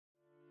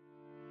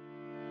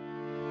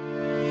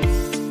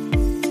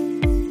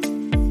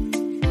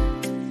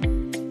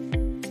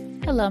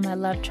Hello, my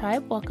love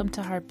tribe. Welcome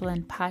to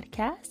Heartblend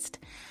Podcast.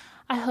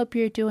 I hope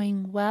you're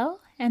doing well.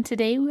 And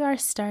today we are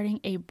starting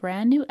a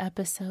brand new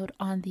episode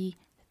on the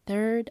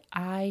third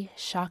eye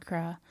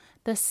chakra,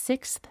 the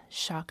sixth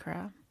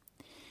chakra.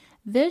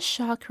 This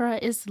chakra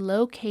is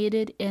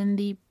located in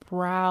the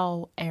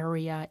brow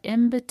area,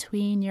 in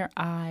between your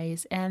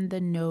eyes and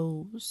the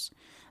nose.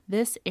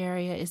 This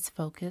area is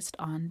focused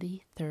on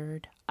the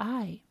third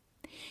eye.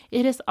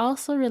 It is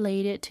also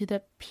related to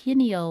the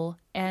pineal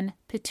and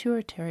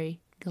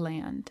pituitary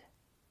gland.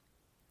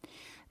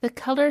 The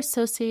color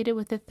associated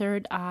with the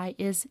third eye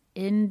is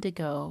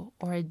indigo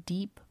or a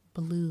deep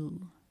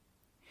blue.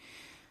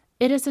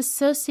 It is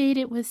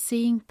associated with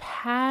seeing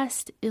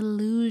past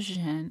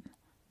illusion,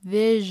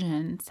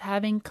 visions,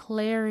 having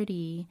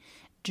clarity,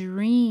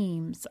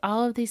 dreams.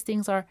 All of these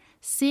things are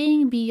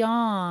seeing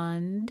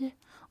beyond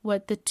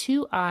what the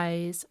two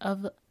eyes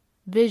of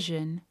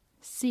vision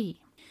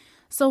see.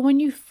 So when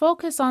you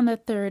focus on the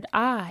third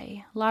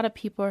eye, a lot of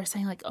people are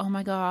saying like, oh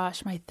my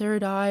gosh, my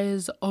third eye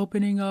is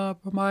opening up,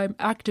 or I'm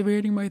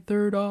activating my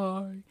third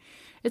eye.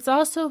 It's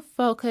also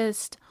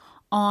focused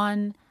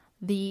on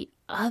the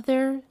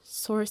other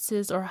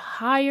sources or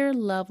higher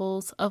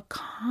levels of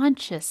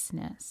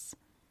consciousness.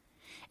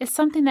 It's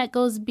something that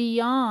goes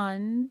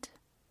beyond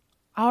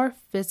our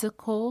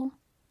physical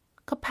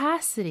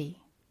capacity.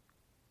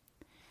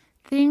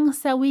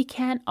 Things that we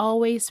can't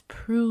always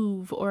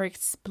prove or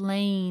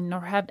explain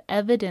or have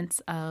evidence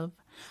of,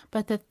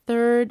 but the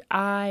third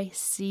eye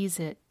sees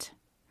it.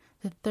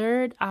 The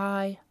third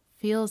eye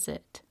feels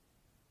it.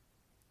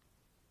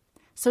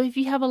 So if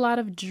you have a lot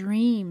of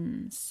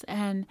dreams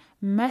and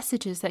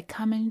messages that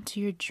come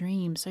into your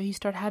dreams, or you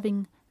start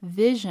having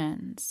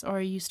visions,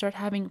 or you start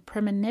having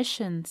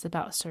premonitions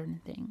about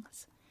certain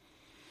things,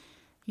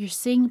 you're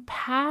seeing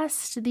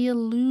past the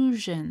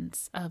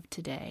illusions of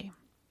today.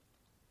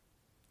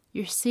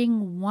 You're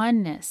seeing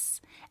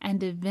oneness and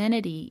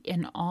divinity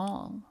in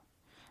all.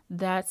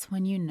 That's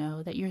when you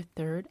know that your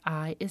third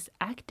eye is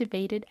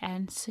activated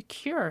and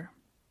secure.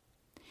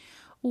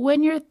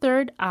 When your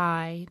third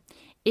eye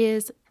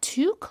is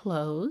too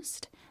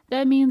closed,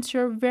 that means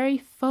you're very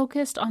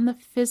focused on the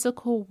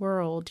physical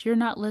world. You're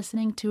not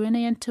listening to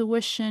any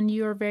intuition.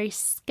 You're very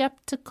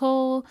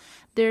skeptical.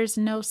 There's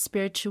no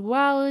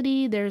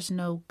spirituality. There's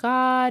no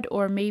God,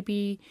 or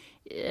maybe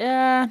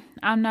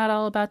I'm not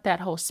all about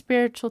that whole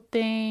spiritual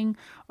thing,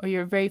 or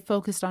you're very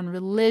focused on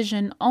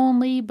religion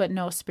only, but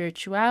no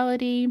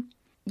spirituality.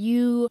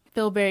 You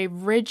feel very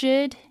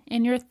rigid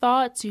in your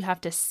thoughts. You have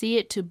to see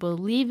it to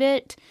believe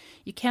it.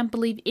 You can't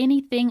believe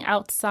anything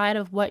outside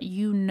of what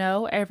you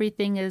know.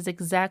 Everything is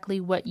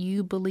exactly what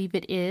you believe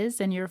it is,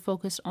 and you're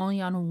focused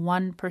only on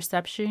one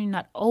perception. You're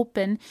not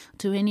open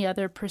to any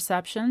other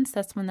perceptions.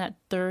 That's when that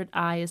third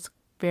eye is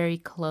very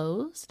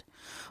closed.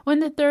 When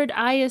the third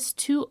eye is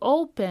too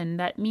open,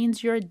 that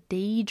means you're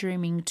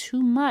daydreaming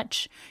too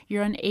much.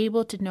 You're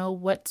unable to know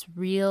what's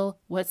real,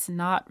 what's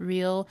not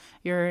real.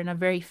 You're in a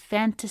very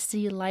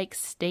fantasy-like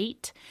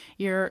state.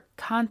 You're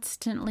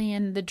constantly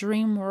in the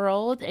dream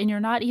world, and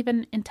you're not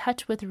even in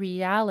touch with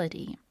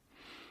reality.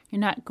 You're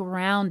not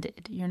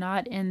grounded. You're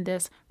not in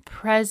this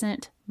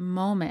present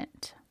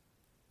moment.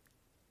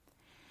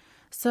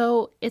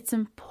 So it's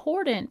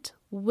important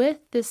with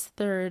this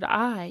third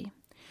eye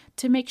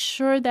to make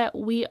sure that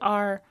we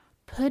are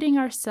putting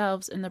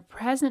ourselves in the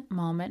present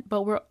moment,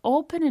 but we're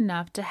open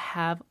enough to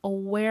have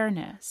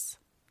awareness.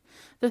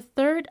 The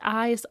third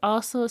eye is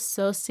also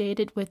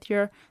associated with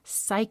your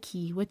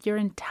psyche, with your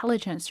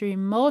intelligence, your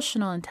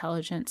emotional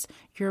intelligence,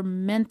 your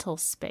mental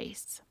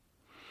space.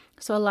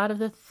 So a lot of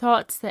the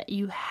thoughts that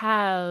you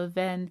have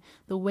and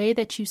the way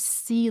that you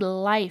see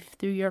life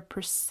through your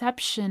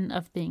perception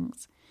of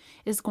things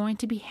is going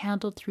to be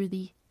handled through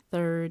the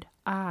third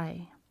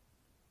eye.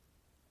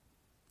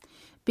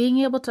 Being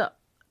able to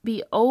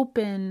be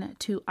open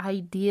to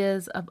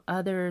ideas of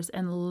others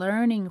and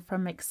learning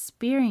from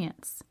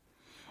experience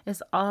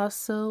is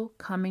also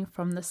coming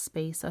from the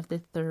space of the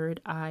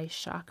third eye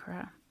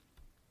chakra.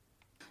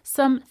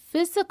 Some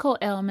physical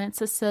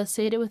ailments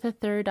associated with the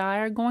third eye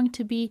are going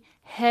to be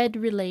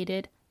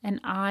head-related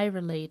and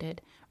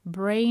eye-related,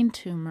 brain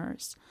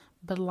tumors,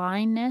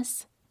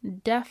 blindness,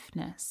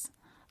 deafness,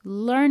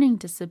 learning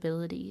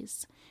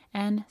disabilities,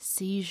 and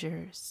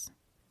seizures.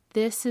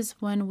 This is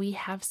when we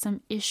have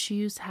some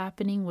issues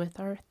happening with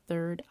our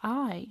third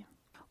eye.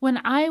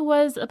 When I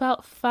was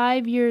about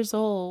 5 years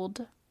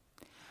old,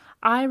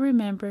 I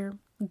remember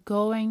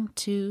going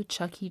to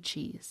Chuck E.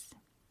 Cheese.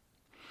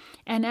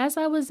 And as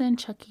I was in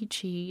Chuck E.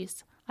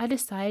 Cheese, I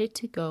decided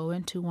to go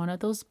into one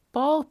of those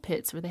ball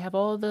pits where they have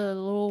all the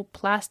little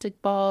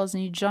plastic balls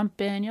and you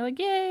jump in. You're like,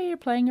 yay, you're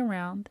playing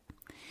around.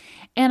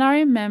 And I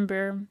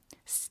remember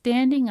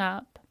standing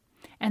up,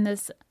 and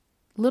this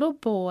little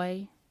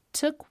boy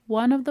took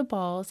one of the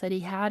balls that he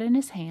had in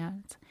his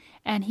hands,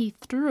 and he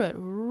threw it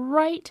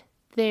right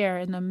there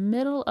in the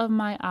middle of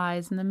my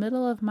eyes, in the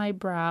middle of my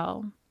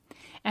brow,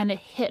 and it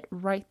hit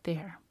right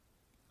there.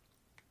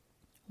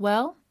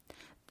 Well,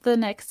 the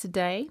next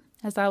day,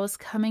 as I was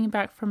coming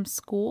back from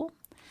school,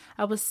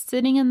 I was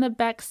sitting in the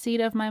back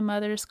seat of my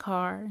mother's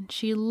car, and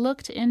she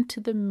looked into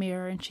the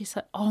mirror and she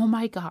said, "Oh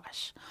my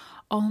gosh,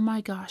 oh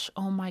my gosh,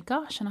 oh my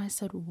gosh." And I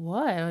said,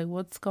 "What? Like,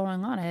 what's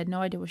going on?" I had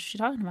no idea what she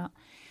was talking about.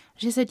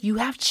 She said, "You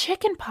have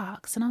chicken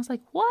pox." And I was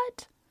like,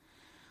 "What?"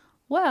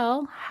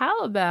 Well, how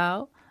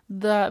about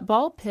the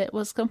ball pit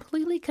was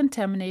completely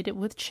contaminated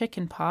with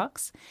chicken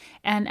pox,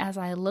 and as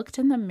I looked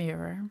in the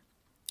mirror,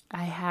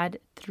 I had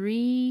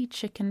 3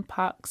 chicken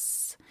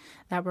pox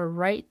that were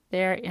right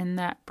there in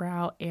that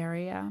brow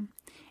area.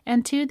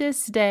 And to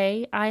this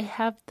day, I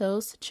have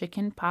those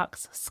chicken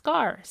pox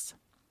scars.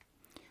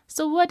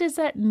 So what does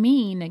that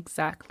mean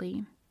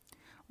exactly?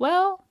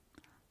 Well,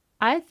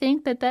 I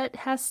think that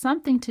has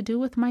something to do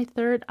with my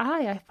third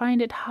eye. I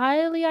find it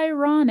highly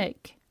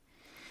ironic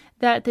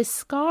that the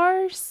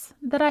scars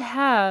that I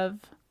have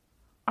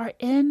are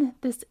in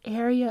this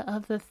area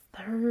of the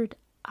third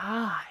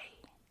eye.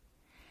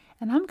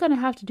 And I'm going to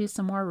have to do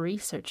some more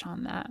research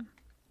on that.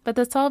 But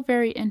that's all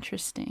very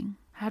interesting.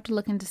 I have to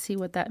look into see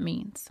what that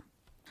means.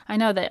 I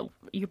know that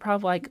you're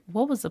probably like,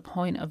 what was the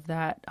point of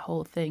that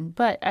whole thing?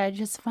 But I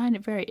just find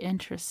it very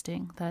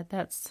interesting that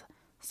that's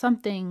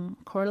something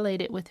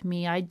correlated with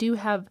me. I do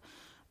have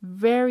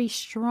very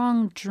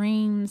strong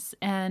dreams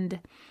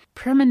and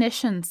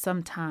premonitions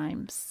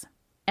sometimes.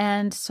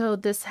 And so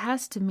this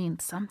has to mean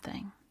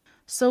something.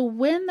 So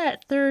when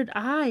that third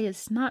eye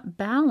is not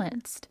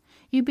balanced,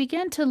 you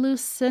begin to lose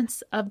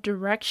sense of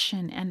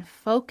direction and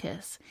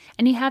focus,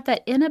 and you have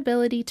that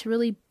inability to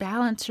really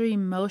balance your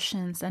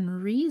emotions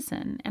and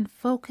reason and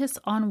focus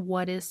on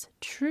what is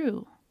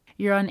true.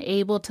 You're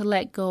unable to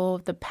let go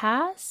of the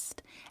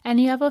past,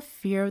 and you have a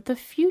fear of the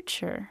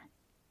future.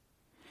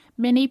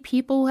 Many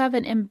people who have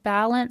an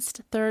imbalanced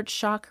third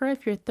chakra,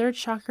 if your third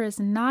chakra is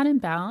not in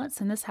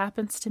balance, and this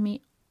happens to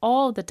me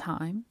all the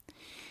time,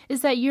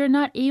 is that you're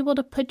not able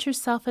to put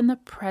yourself in the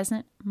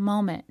present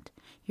moment.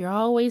 You're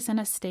always in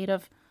a state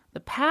of the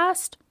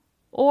past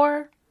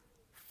or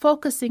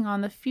focusing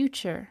on the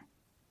future.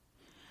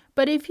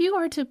 But if you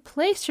are to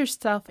place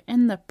yourself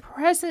in the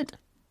present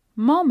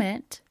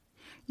moment,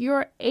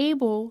 you're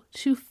able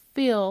to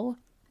feel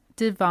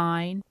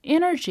divine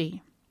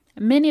energy.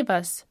 Many of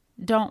us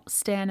don't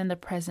stand in the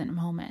present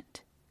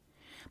moment.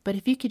 But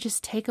if you could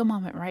just take a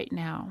moment right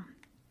now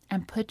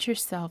and put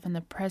yourself in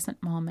the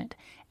present moment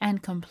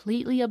and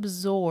completely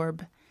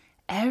absorb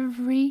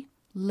every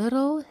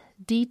little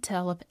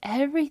detail of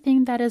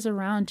everything that is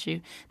around you,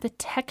 the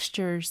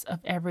textures of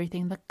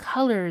everything, the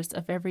colors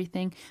of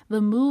everything,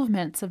 the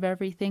movements of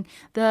everything,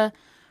 the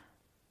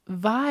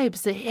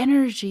vibes, the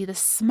energy, the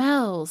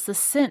smells, the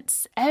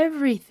scents,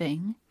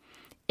 everything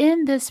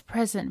in this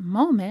present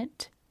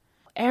moment,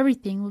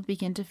 everything will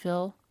begin to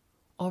feel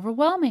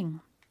overwhelming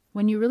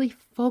when you really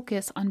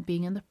focus on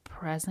being in the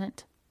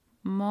present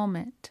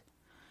moment.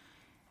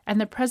 And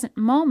the present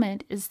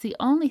moment is the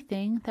only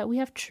thing that we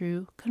have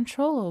true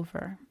control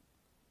over.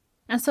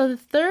 And so the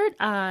third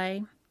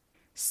eye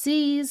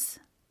sees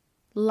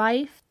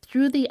life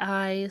through the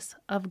eyes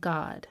of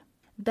God.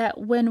 That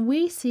when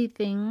we see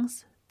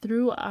things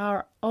through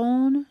our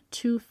own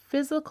 2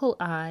 physical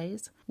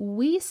eyes,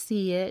 we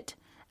see it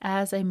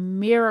as a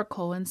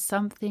miracle when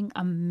something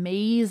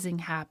amazing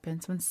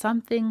happens, when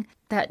something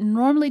that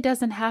normally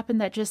doesn't happen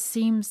that just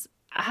seems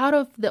out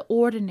of the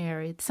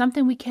ordinary. It's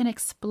something we can't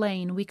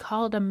explain. We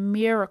call it a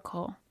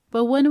miracle.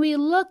 But when we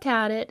look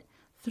at it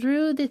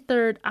through the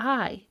third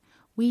eye,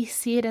 we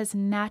see it as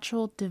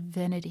natural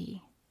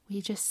divinity.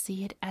 We just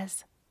see it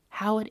as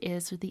how it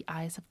is with the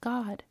eyes of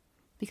God.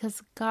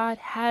 Because God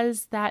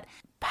has that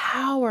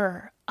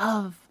power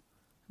of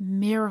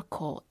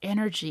miracle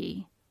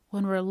energy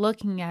when we're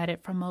looking at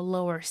it from a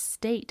lower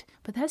state.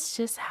 But that's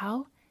just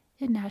how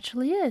it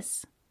naturally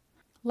is.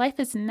 Life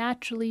is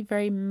naturally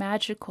very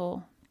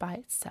magical by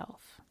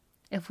itself,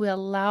 if we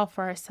allow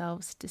for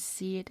ourselves to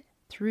see it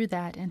through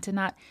that and to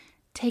not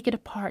take it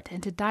apart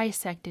and to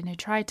dissect it and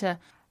try to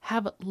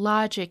have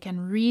logic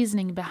and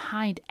reasoning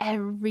behind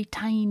every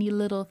tiny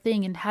little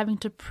thing and having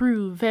to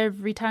prove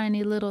every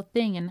tiny little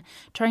thing and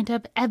trying to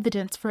have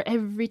evidence for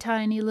every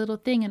tiny little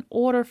thing in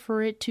order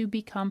for it to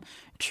become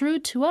true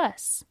to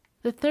us.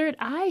 The third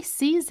eye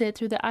sees it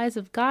through the eyes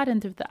of God,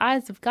 and through the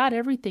eyes of God,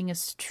 everything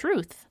is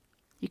truth.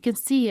 You can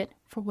see it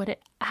for what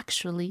it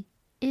actually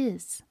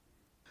is.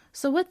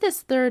 So with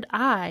this third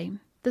eye,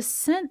 the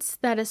sense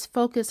that is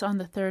focused on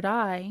the third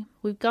eye,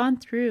 we've gone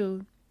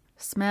through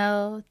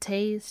smell,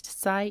 taste,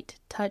 sight,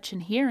 touch,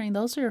 and hearing.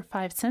 Those are your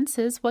 5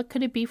 senses. What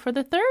could it be for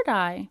the third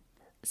eye?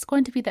 It's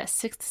going to be that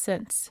 6th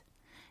sense,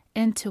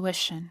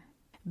 intuition.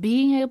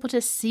 Being able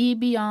to see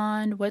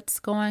beyond what's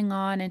going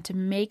on and to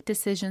make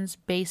decisions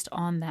based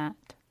on that.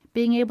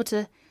 Being able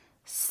to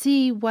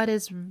see what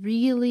is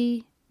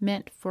really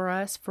meant for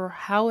us, for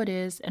how it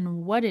is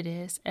and what it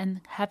is,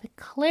 and have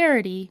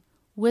clarity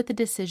with the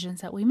decisions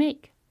that we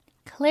make.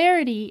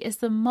 Clarity is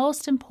the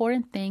most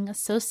important thing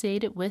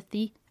associated with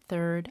the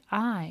third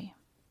eye.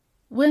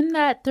 When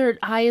that third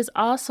eye is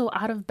also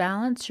out of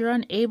balance, you're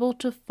unable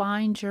to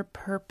find your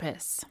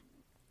purpose.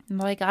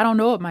 Like, I don't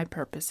know what my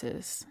purpose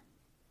is.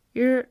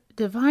 Your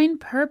divine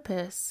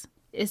purpose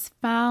is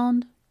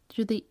found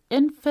through the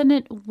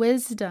infinite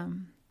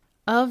wisdom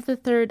of the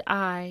third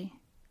eye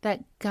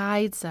that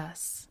guides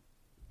us.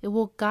 It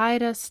will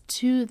guide us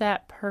to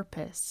that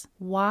purpose.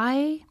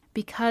 Why?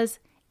 Because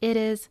it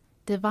is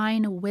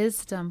divine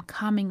wisdom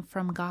coming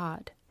from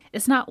God.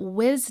 It's not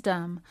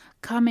wisdom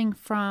coming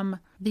from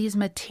these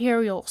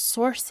material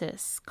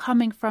sources,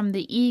 coming from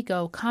the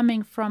ego,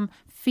 coming from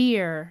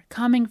fear,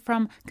 coming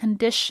from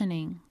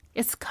conditioning.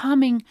 It's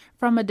coming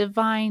from a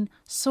divine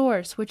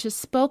source, which is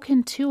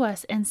spoken to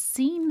us and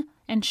seen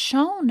and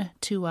shown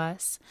to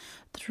us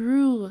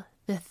through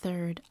the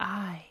third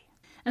eye.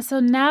 And so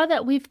now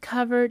that we've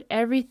covered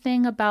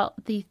everything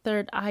about the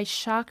third eye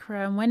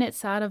chakra and when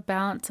it's out of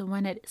balance and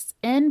when it's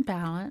in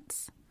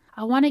balance,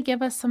 I want to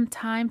give us some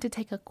time to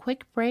take a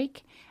quick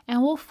break,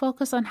 and we'll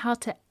focus on how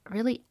to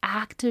really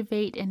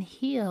activate and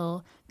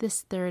heal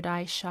this third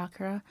eye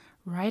chakra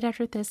right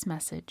after this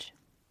message.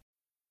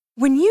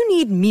 When you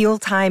need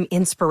mealtime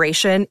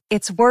inspiration,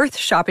 it's worth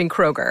shopping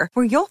Kroger,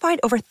 where you'll find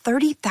over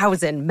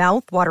 30,000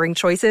 mouth-watering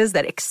choices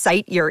that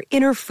excite your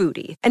inner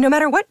foodie. And no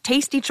matter what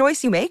tasty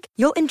choice you make,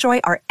 you'll enjoy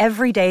our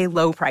everyday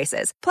low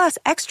prices, plus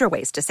extra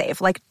ways to save,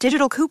 like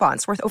digital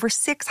coupons worth over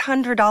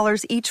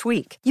 $600 each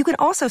week. You can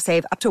also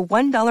save up to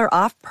 $1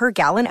 off per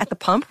gallon at the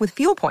pump with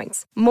fuel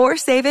points. More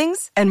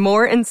savings and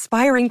more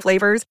inspiring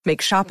flavors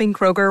make shopping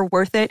Kroger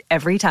worth it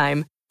every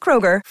time.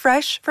 Kroger,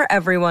 fresh for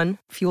everyone.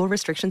 Fuel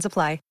restrictions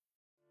apply.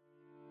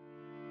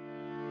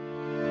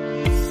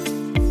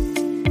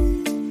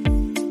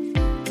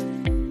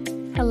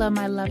 Hello,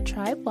 my love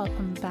tribe.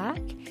 Welcome back.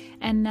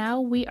 And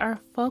now we are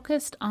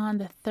focused on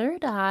the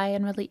third eye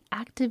and really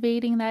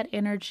activating that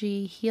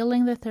energy,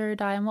 healing the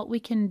third eye, and what we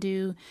can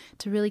do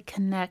to really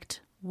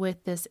connect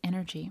with this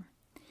energy.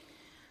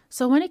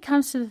 So when it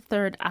comes to the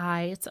third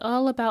eye, it's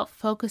all about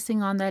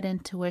focusing on that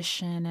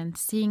intuition and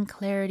seeing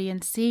clarity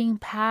and seeing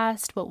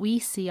past what we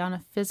see on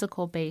a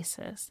physical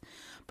basis,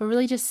 but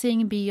really just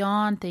seeing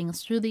beyond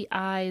things through the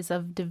eyes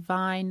of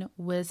divine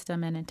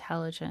wisdom and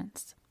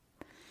intelligence.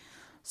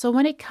 So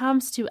when it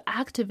comes to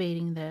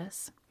activating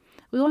this,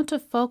 we want to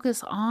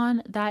focus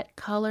on that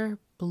color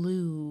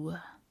blue,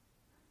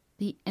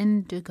 the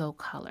indigo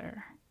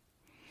color.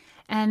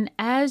 And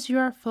as you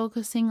are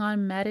focusing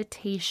on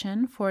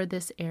meditation for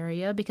this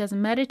area, because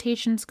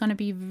meditation is going to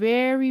be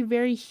very,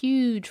 very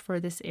huge for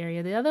this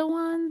area. The other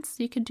ones,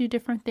 you could do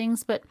different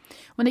things, but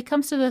when it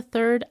comes to the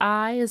third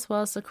eye as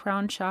well as the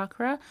crown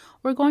chakra,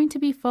 we're going to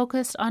be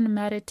focused on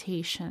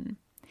meditation.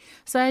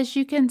 So as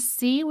you can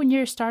see, when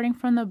you're starting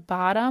from the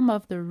bottom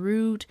of the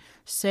root,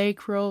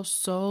 sacral,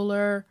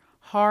 solar,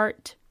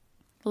 heart,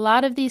 a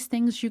lot of these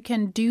things you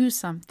can do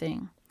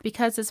something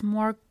because it's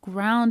more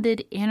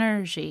grounded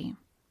energy.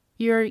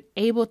 You're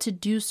able to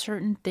do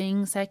certain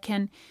things that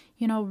can,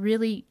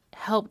 really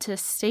help to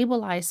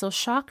stabilize those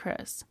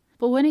chakras.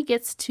 But when it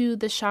gets to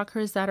the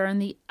chakras that are in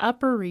the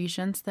upper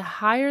regions, the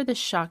higher the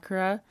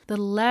chakra, the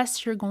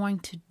less you're going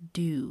to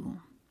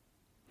do.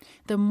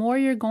 The more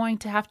you're going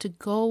to have to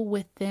go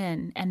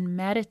within and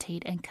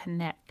meditate and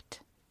connect.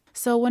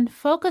 So when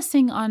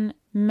focusing on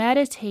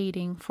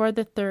meditating for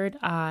the third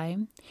eye,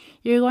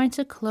 you're going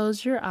to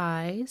close your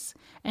eyes.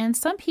 And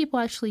some people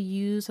actually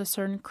use a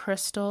certain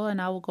crystal,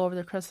 and I will go over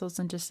the crystals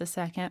in just a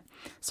second.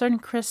 Certain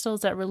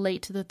crystals that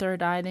relate to the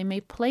third eye, they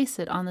may place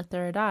it on the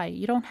third eye.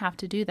 You don't have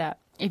to do that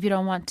if you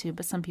don't want to,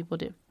 but some people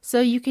do. So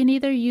you can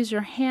either use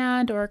your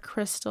hand or a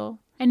crystal,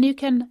 and you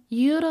can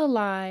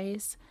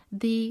utilize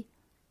the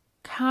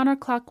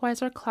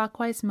counterclockwise or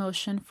clockwise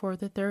motion for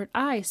the third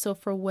eye. So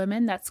for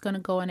women, that's going to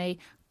go in a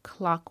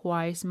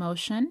clockwise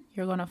motion.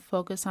 You're going to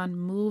focus on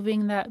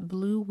moving that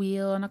blue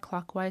wheel in a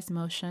clockwise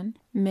motion.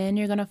 Men,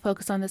 you're going to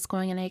focus on this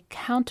going in a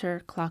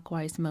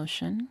counterclockwise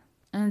motion.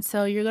 And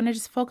so you're going to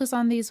just focus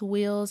on these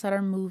wheels that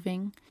are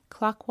moving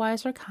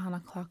clockwise or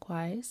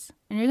counterclockwise.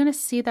 And you're going to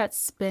see that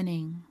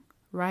spinning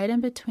right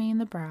in between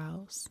the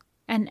brows.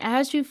 And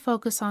as you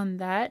focus on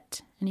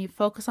that, and you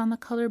focus on the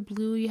color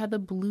blue, you have the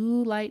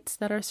blue lights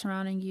that are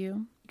surrounding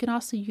you. You can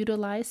also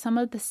utilize some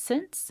of the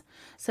scents,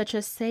 such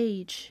as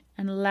sage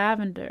and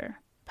lavender,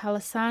 palo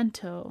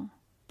santo,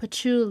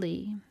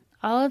 patchouli.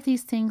 All of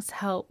these things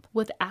help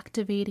with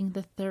activating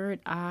the third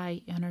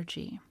eye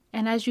energy.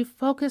 And as you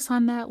focus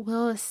on that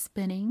wheel is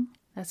spinning,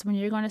 that's when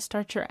you're going to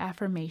start your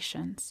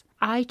affirmations.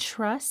 I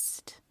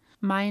trust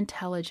my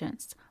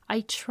intelligence.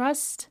 I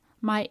trust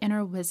my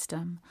inner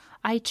wisdom.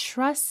 I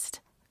trust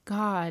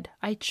God.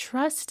 I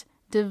trust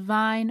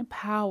divine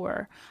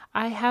power.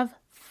 I have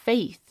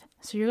faith.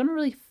 So you're going to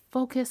really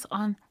focus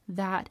on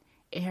that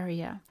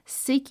area,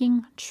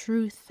 seeking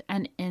truth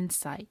and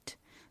insight.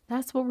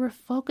 That's what we're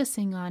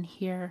focusing on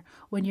here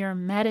when you're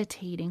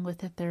meditating with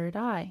the third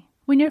eye.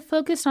 When you're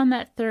focused on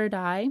that third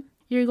eye,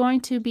 you're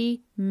going to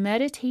be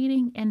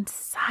meditating in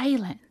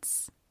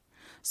silence.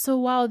 So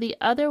while the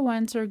other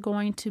ones are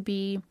going to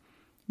be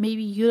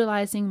maybe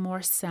utilizing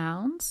more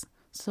sounds,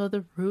 so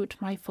the root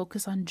might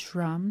focus on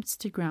drums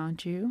to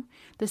ground you.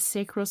 The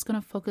sacral is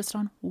going to focus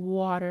on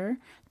water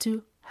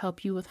to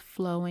help you with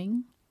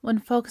flowing. When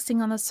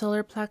focusing on the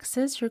solar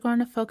plexus, you're going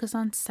to focus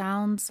on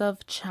sounds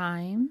of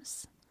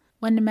chimes.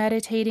 When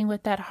meditating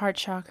with that heart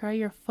chakra,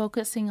 you're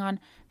focusing on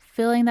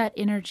feeling that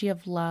energy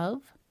of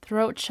love.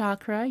 Throat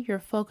chakra, you're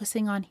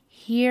focusing on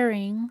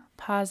hearing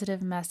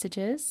positive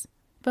messages.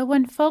 But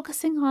when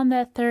focusing on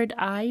that third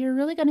eye, you're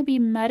really going to be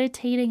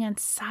meditating in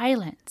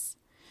silence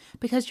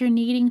because you're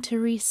needing to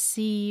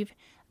receive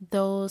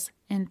those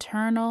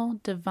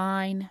internal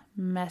divine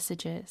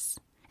messages.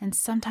 And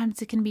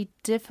sometimes it can be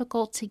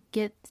difficult to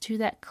get to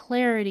that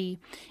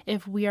clarity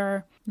if we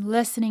are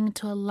listening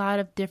to a lot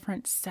of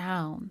different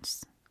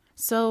sounds.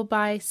 So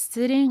by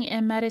sitting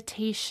in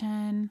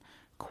meditation,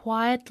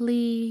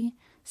 quietly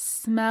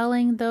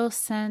smelling those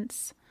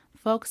scents,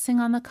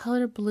 focusing on the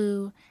color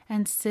blue,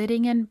 and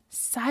sitting in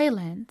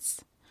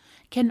silence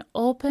can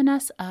open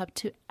us up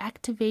to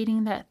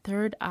activating that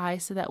third eye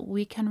so that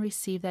we can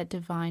receive that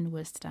divine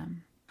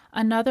wisdom.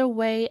 Another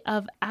way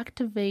of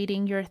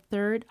activating your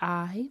third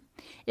eye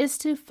is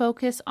to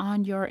focus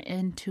on your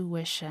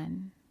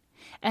intuition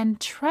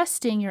and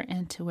trusting your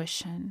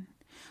intuition.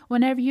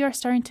 Whenever you are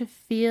starting to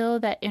feel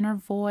that inner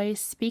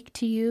voice speak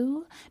to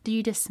you, do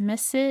you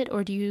dismiss it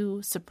or do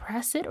you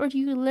suppress it or do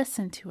you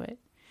listen to it?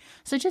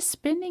 So just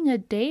spending a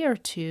day or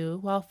two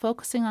while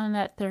focusing on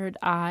that third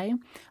eye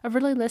of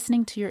really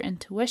listening to your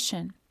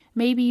intuition.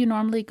 Maybe you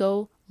normally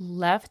go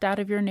left out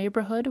of your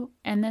neighborhood,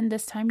 and then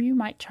this time you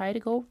might try to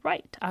go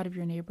right out of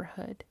your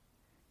neighborhood.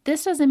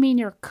 This doesn't mean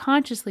you're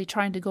consciously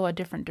trying to go a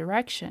different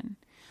direction,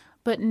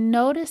 but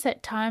notice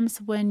at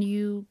times when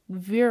you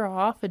veer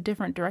off a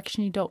different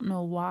direction, you don't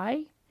know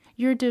why.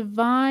 Your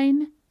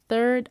divine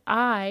third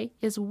eye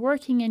is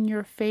working in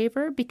your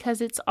favor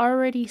because it's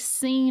already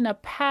seen a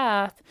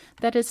path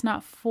that is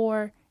not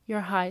for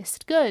your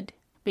highest good.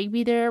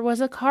 Maybe there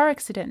was a car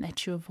accident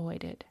that you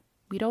avoided.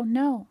 We don't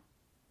know.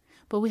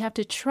 But we have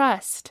to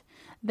trust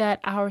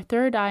that our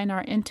third eye and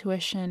our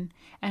intuition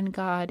and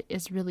God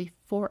is really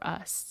for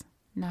us,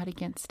 not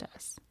against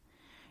us.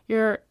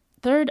 Your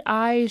third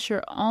eye is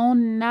your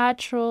own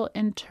natural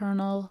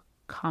internal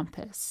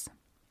compass.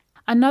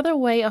 Another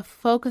way of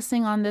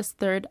focusing on this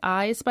third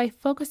eye is by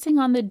focusing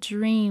on the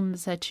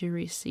dreams that you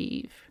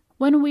receive.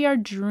 When we are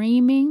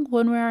dreaming,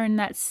 when we are in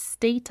that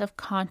state of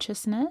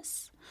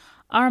consciousness,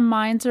 our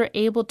minds are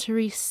able to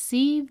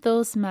receive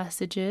those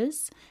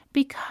messages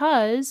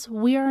because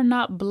we are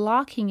not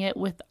blocking it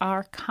with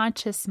our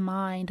conscious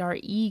mind, our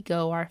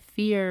ego, our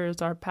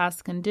fears, our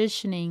past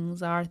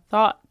conditionings, our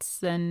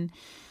thoughts and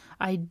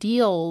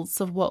ideals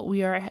of what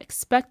we are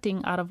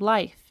expecting out of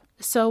life.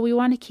 So we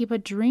want to keep a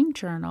dream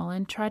journal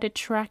and try to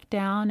track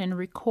down and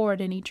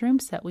record any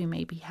dreams that we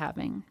may be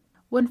having.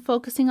 When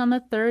focusing on the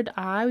third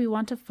eye, we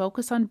want to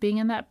focus on being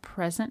in that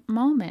present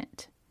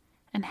moment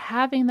and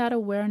having that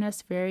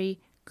awareness very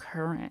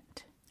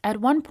current. At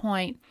one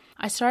point,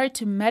 I started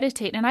to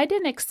meditate and I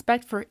didn't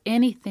expect for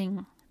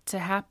anything to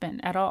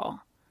happen at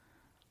all.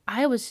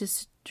 I was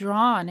just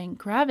drawn and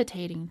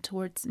gravitating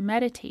towards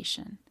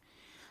meditation.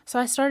 So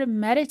I started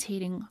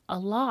meditating a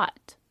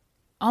lot,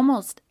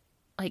 almost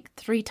like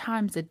 3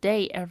 times a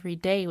day, every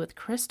day with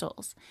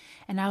crystals.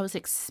 And I was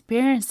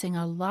experiencing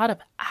a lot of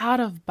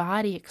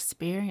out-of-body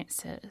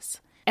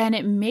experiences. And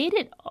it made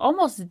it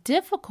almost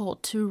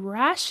difficult to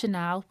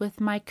rationale with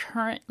my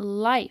current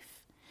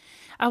life.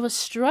 I was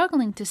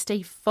struggling to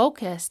stay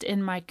focused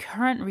in my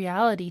current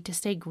reality, to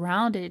stay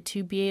grounded,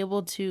 to be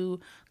able to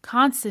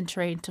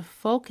concentrate, to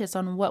focus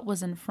on what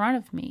was in front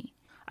of me.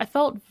 I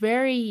felt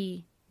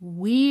very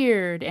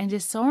weird and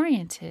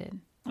disoriented.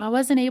 I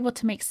wasn't able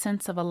to make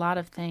sense of a lot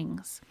of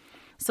things.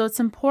 So it's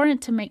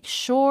important to make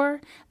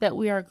sure that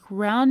we are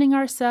grounding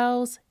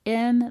ourselves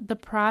in the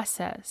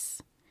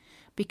process.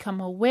 Become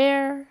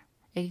aware,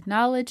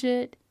 acknowledge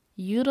it,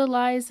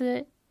 utilize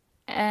it,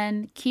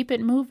 and keep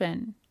it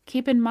moving.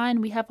 Keep in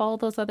mind we have all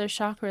those other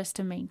chakras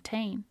to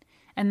maintain,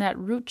 and that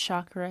root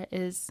chakra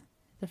is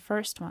the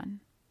first one,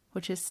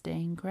 which is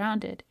staying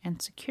grounded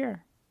and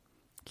secure,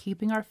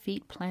 keeping our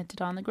feet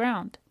planted on the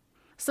ground.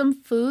 Some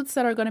foods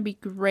that are going to be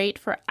great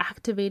for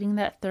activating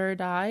that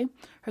third eye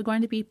are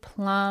going to be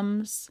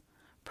plums,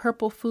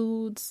 purple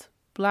foods,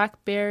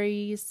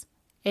 blackberries,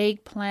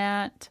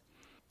 eggplant,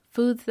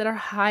 foods that are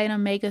high in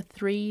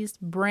omega-3s,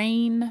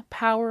 brain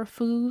power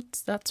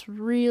foods. That's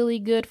really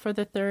good for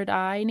the third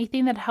eye.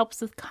 Anything that helps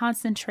with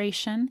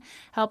concentration,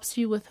 helps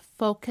you with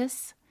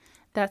focus,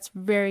 that's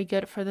very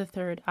good for the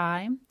third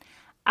eye.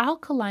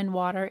 Alkaline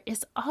water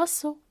is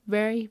also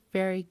very,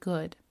 very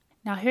good.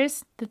 Now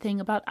here's the thing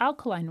about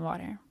alkaline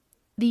water.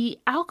 The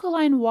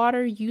alkaline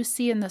water you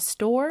see in the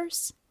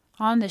stores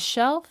on the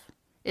shelf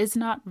is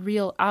not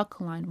real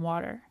alkaline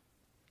water.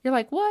 You're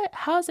like, what?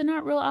 How is it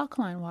not real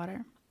alkaline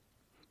water?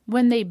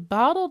 When they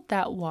bottled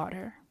that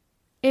water,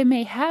 it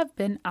may have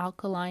been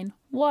alkaline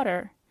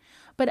water,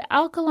 but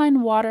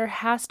alkaline water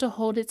has to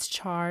hold its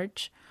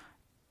charge,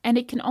 and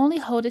it can only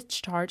hold its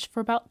charge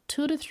for about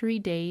 2 to 3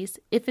 days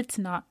if it's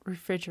not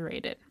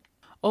refrigerated.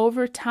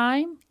 Over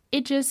time,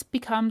 it just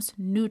becomes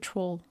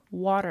neutral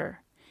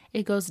water.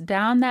 It goes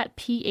down that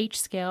pH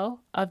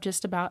scale of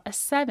just about a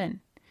 7.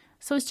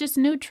 So it's just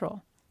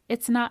neutral.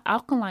 It's not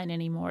alkaline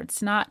anymore.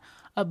 It's not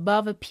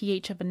above a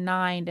pH of a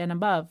 9 and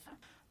above.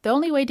 The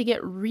only way to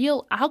get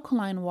real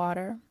alkaline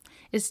water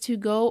is to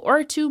go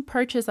or to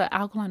purchase an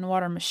alkaline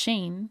water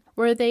machine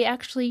where they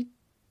actually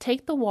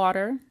take the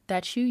water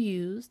that you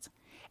used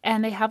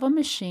and they have a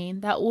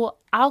machine that will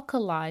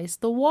alkalize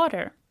the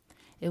water.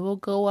 It will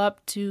go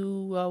up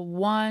to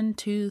 1,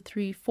 2,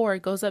 3, 4.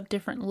 It goes up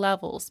different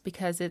levels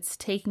because it's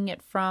taking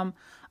it from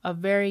a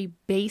very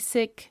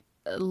basic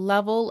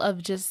level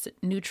of just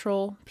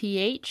neutral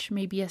pH,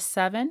 maybe a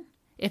 7.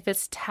 If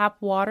it's tap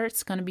water,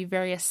 it's going to be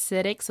very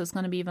acidic, so it's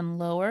going to be even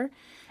lower.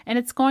 And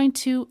it's going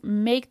to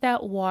make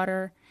that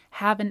water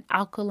have an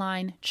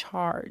alkaline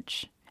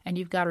charge. And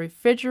you've got to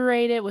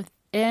refrigerate it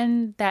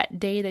within that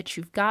day that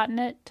you've gotten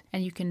it,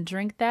 and you can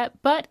drink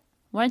that. But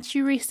once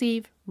you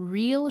receive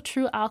real,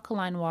 true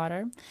alkaline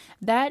water,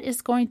 that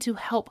is going to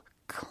help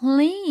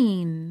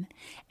clean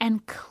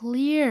and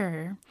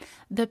clear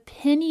the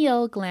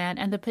pineal gland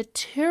and the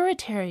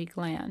pituitary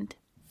gland.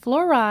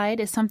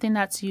 Fluoride is something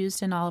that's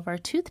used in all of our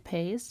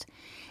toothpaste,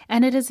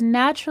 and it is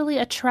naturally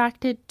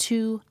attracted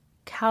to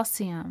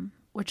calcium,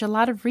 which a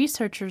lot of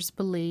researchers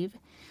believe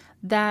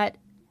that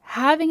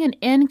having an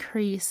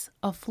increase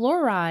of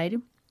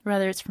fluoride,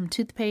 whether it's from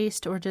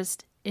toothpaste or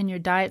just in your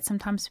diet,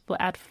 sometimes people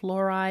add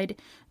fluoride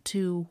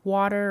to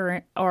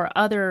water or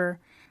other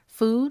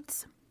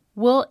foods,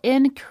 will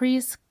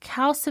increase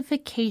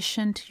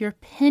calcification to your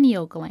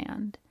pineal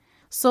gland.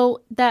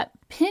 So that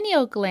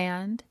pineal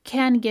gland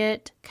can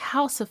get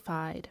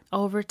calcified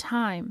over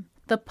time.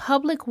 The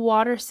public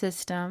water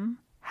system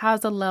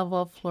has a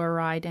level of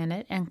fluoride in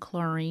it and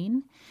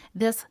chlorine.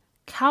 This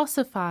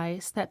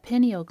calcifies that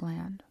pineal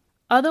gland.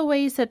 Other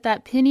ways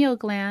that pineal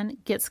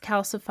gland gets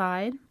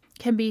calcified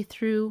can be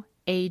through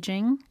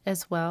aging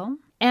as well.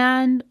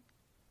 And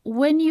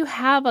when you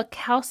have a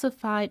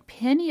calcified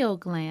pineal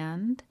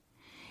gland,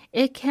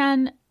 it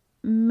can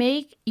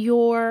make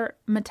your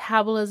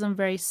metabolism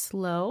very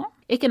slow.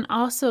 It can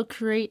also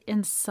create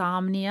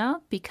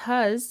insomnia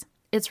because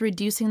it's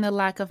reducing the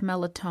lack of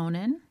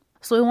melatonin.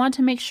 So we want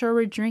to make sure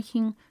we're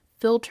drinking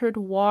filtered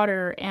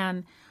water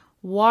and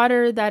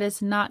water that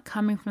is not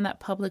coming from that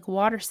public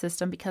water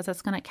system because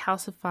that's going to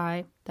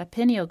calcify that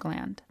pineal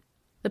gland.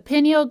 The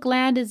pineal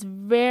gland is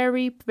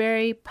very,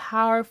 very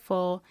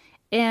powerful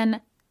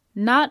in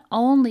not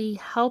only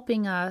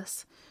helping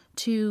us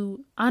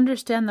to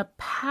understand the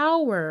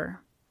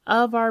power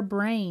of our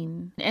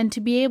brain and to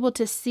be able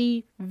to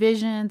see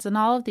visions and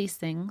all of these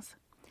things,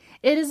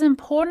 it is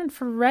important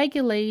for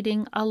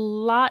regulating a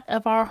lot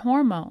of our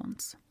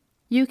hormones.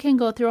 You can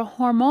go through a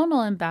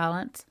hormonal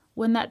imbalance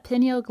when that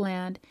pineal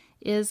gland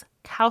is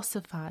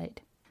calcified.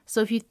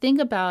 So if you think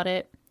about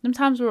it,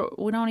 sometimes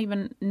we don't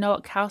even know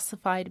what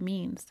calcified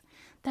means.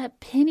 That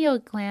pineal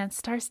gland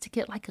starts to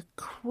get like a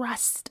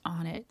crust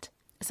on it.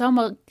 It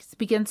almost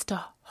begins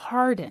to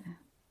harden.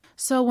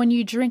 So when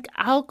you drink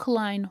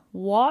alkaline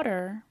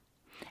water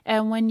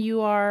and when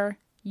you are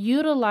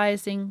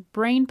utilizing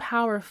brain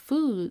power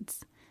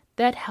foods,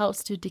 that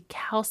helps to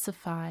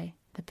decalcify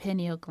the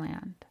pineal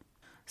gland.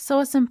 So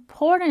it's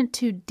important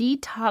to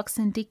detox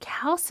and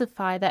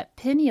decalcify that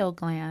pineal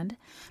gland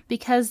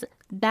because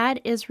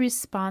that is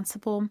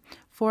responsible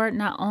for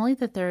not only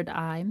the third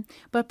eye,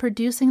 but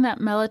producing that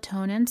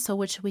melatonin so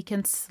which we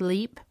can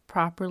sleep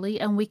properly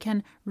and we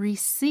can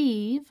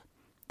receive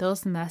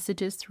those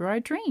messages through our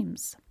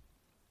dreams.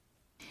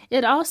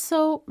 It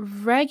also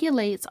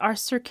regulates our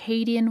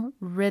circadian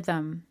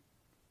rhythm,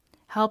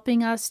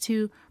 helping us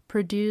to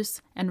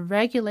produce and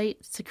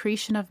regulate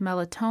secretion of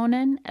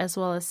melatonin as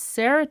well as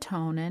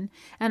serotonin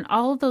and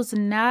all of those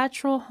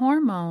natural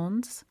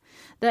hormones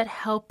that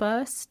help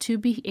us to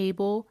be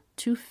able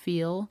to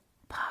feel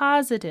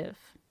positive.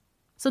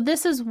 So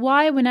this is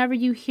why whenever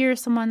you hear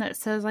someone that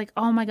says like,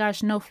 oh my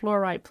gosh, no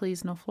fluoride,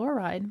 please, no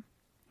fluoride,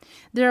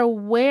 they're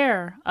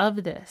aware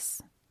of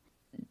this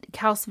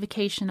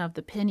calcification of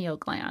the pineal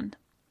gland.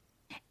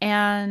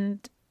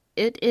 And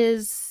it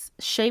is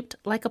shaped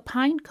like a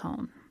pine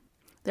cone.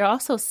 There are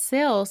also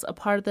cells, a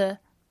part of the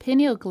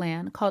pineal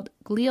gland called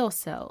glial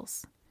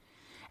cells,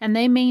 and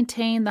they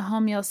maintain the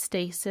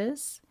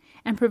homeostasis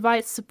and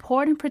provide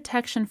support and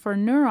protection for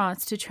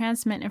neurons to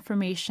transmit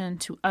information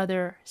to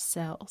other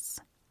cells.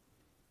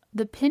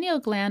 The pineal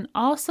gland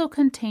also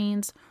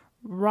contains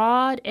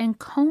rod and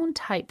cone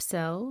type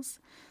cells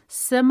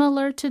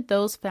similar to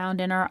those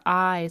found in our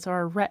eyes or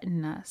our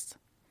retinas.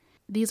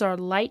 These are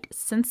light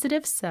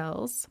sensitive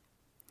cells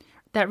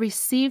that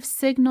receive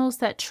signals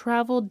that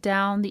travel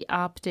down the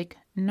optic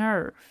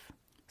nerve.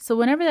 So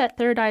whenever that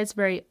third eye is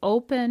very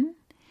open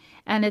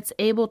and it's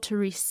able to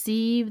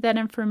receive that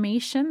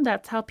information,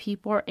 that's how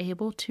people are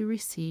able to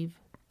receive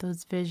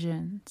those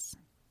visions.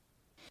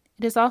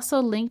 It is also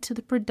linked to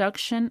the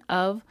production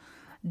of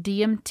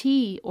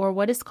DMT, or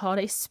what is called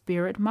a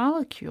spirit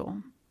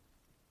molecule.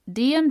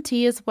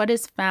 DMT is what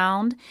is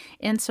found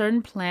in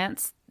certain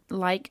plants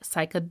like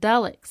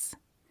psychedelics.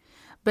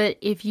 But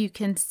if you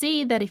can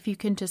see that if you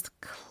can just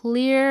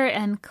clear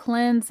and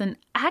cleanse and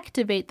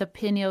activate the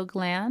pineal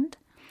gland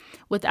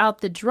without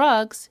the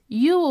drugs,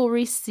 you will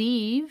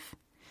receive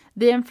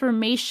the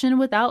information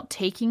without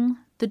taking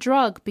the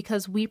drug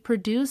because we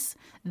produce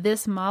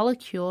this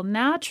molecule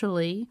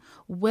naturally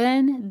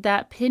when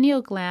that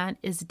pineal gland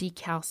is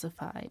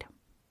decalcified.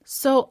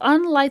 So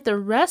unlike the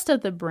rest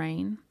of the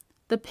brain,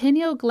 the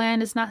pineal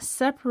gland is not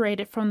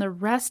separated from the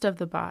rest of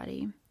the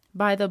body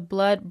by the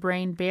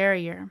blood-brain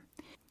barrier.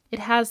 It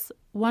has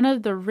one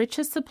of the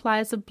richest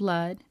supplies of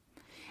blood,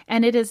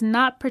 and it is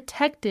not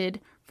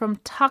protected from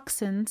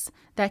toxins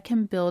that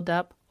can build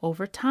up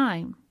over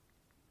time.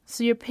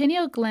 So your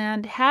pineal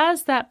gland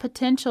has that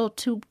potential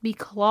to be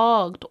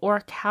clogged or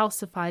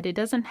calcified. It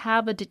doesn't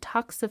have a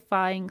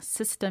detoxifying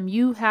system.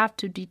 You have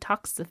to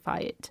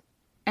detoxify it.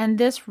 And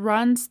this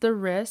runs the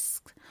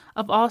risk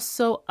of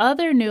also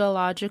other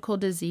neurological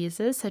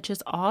diseases such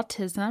as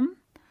autism,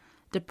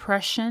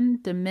 depression,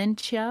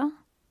 dementia,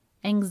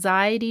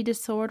 anxiety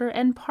disorder,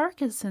 and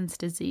Parkinson's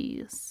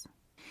disease.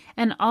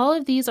 And all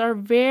of these are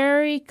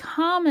very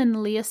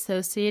commonly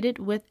associated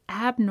with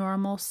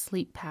abnormal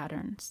sleep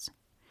patterns.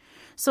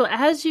 So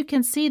as you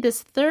can see,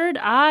 this third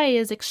eye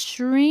is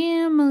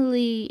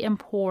extremely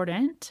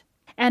important.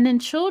 And in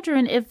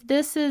children, if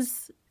this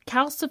is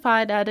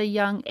calcified at a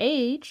young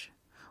age,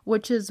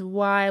 which is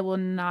why I will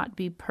not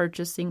be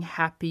purchasing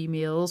Happy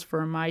Meals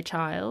for my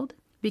child,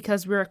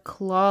 because we're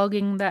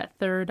clogging that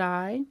third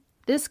eye,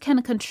 this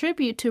can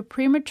contribute to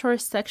premature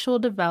sexual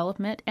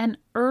development and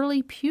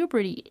early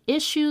puberty,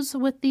 issues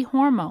with the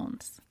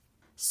hormones.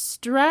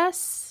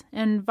 Stress,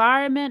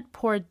 environment,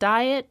 poor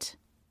diet,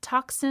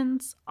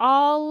 toxins,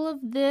 all of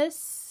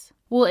this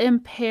will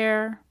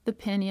impair the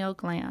pineal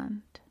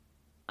gland.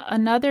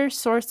 Another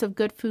source of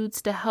good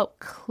foods to help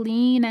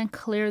clean and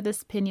clear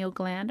this pineal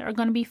gland are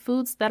going to be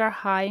foods that are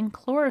high in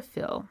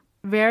chlorophyll,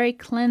 very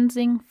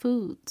cleansing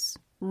foods.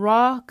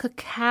 Raw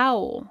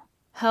cacao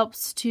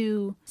helps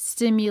to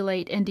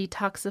stimulate and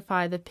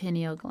detoxify the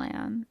pineal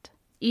gland.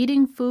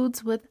 Eating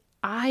foods with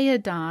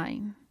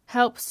iodine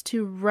helps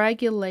to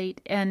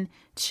regulate and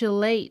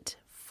chelate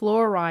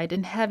fluoride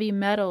and heavy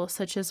metals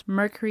such as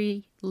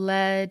mercury,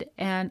 lead,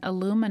 and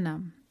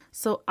aluminum.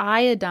 So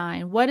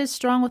iodine, what is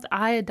strong with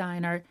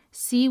iodine are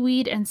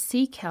seaweed and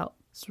sea kelp.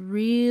 It's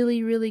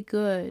really, really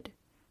good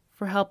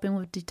for helping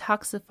with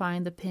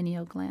detoxifying the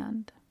pineal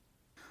gland.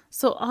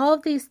 So all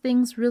of these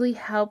things really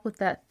help with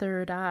that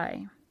third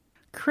eye.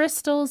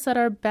 Crystals that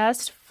are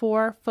best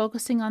for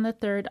focusing on the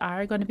third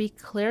eye are going to be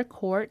clear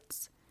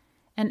quartz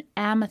and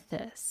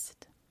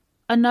amethyst.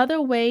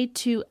 Another way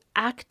to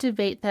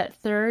activate that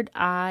third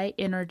eye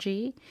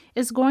energy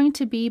is going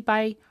to be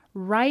by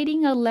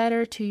writing a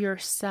letter to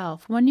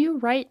yourself. When you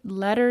write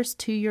letters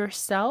to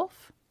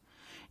yourself,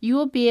 you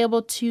will be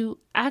able to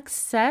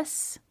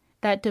access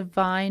that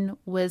divine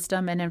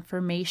wisdom and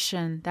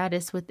information that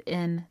is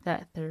within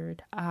that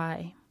third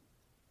eye.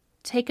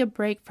 Take a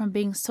break from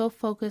being so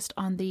focused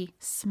on the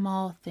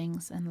small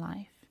things in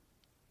life.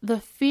 The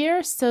fear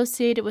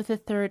associated with the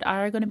third eye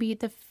are going to be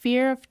the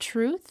fear of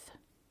truth,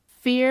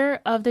 fear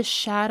of the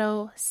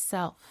shadow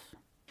self.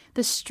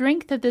 The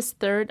strength of this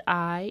third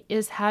eye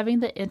is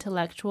having the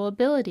intellectual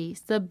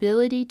abilities, the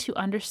ability to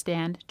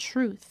understand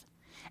truth,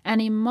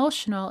 and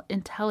emotional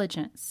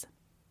intelligence.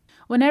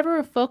 Whenever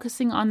we're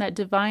focusing on that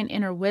divine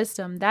inner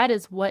wisdom, that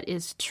is what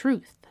is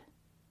truth.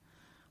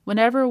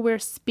 Whenever we're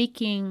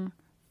speaking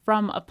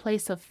from a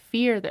place of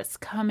fear that's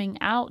coming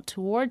out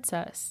towards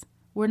us,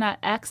 we're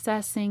not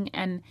accessing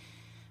and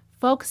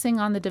focusing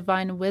on the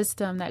divine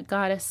wisdom that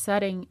God is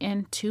setting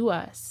into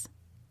us.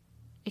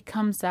 It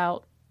comes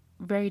out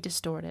very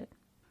distorted.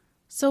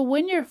 So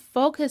when you're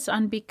focused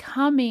on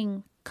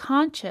becoming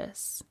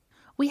conscious,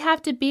 we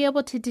have to be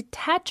able to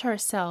detach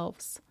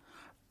ourselves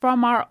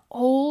from our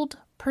old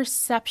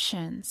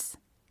perceptions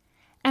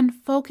and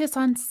focus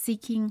on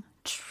seeking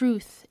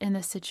truth in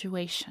the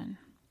situation.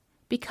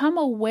 Become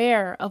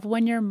aware of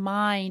when your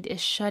mind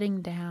is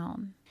shutting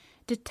down.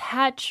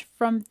 Detach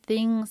from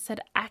things that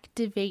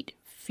activate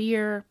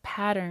fear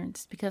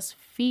patterns because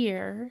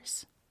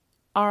fears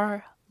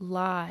are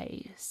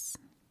lies.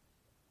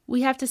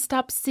 We have to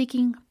stop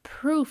seeking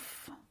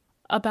proof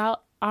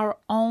about our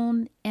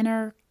own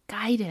inner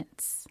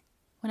guidance.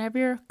 Whenever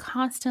you're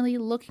constantly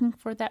looking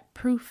for that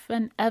proof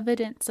and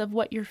evidence of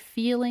what you're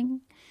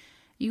feeling,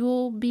 you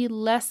will be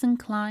less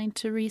inclined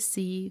to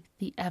receive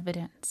the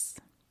evidence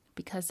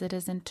because it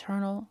is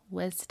internal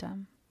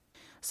wisdom.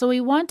 So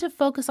we want to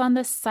focus on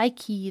the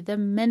psyche, the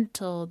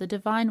mental, the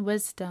divine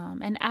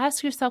wisdom, and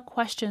ask yourself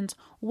questions.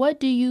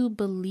 What do you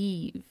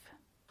believe?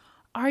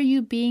 Are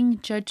you being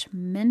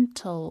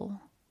judgmental?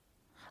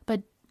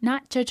 But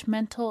not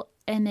judgmental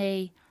in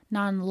a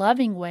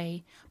non-loving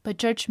way, but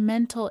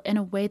judgmental in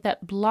a way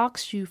that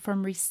blocks you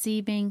from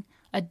receiving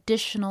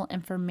additional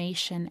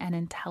information and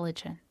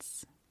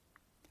intelligence.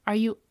 Are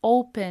you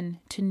open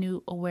to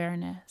new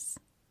awareness?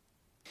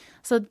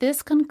 So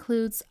this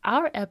concludes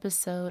our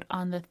episode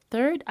on the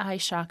third eye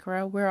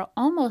chakra. We're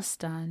almost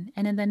done.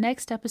 And in the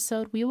next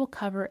episode, we will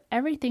cover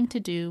everything to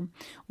do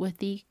with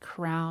the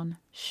crown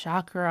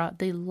chakra,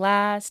 the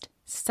last,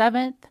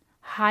 seventh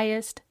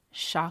highest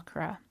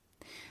chakra.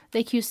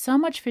 Thank you so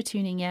much for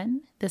tuning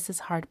in. This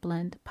is Heart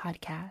Blend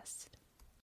Podcast.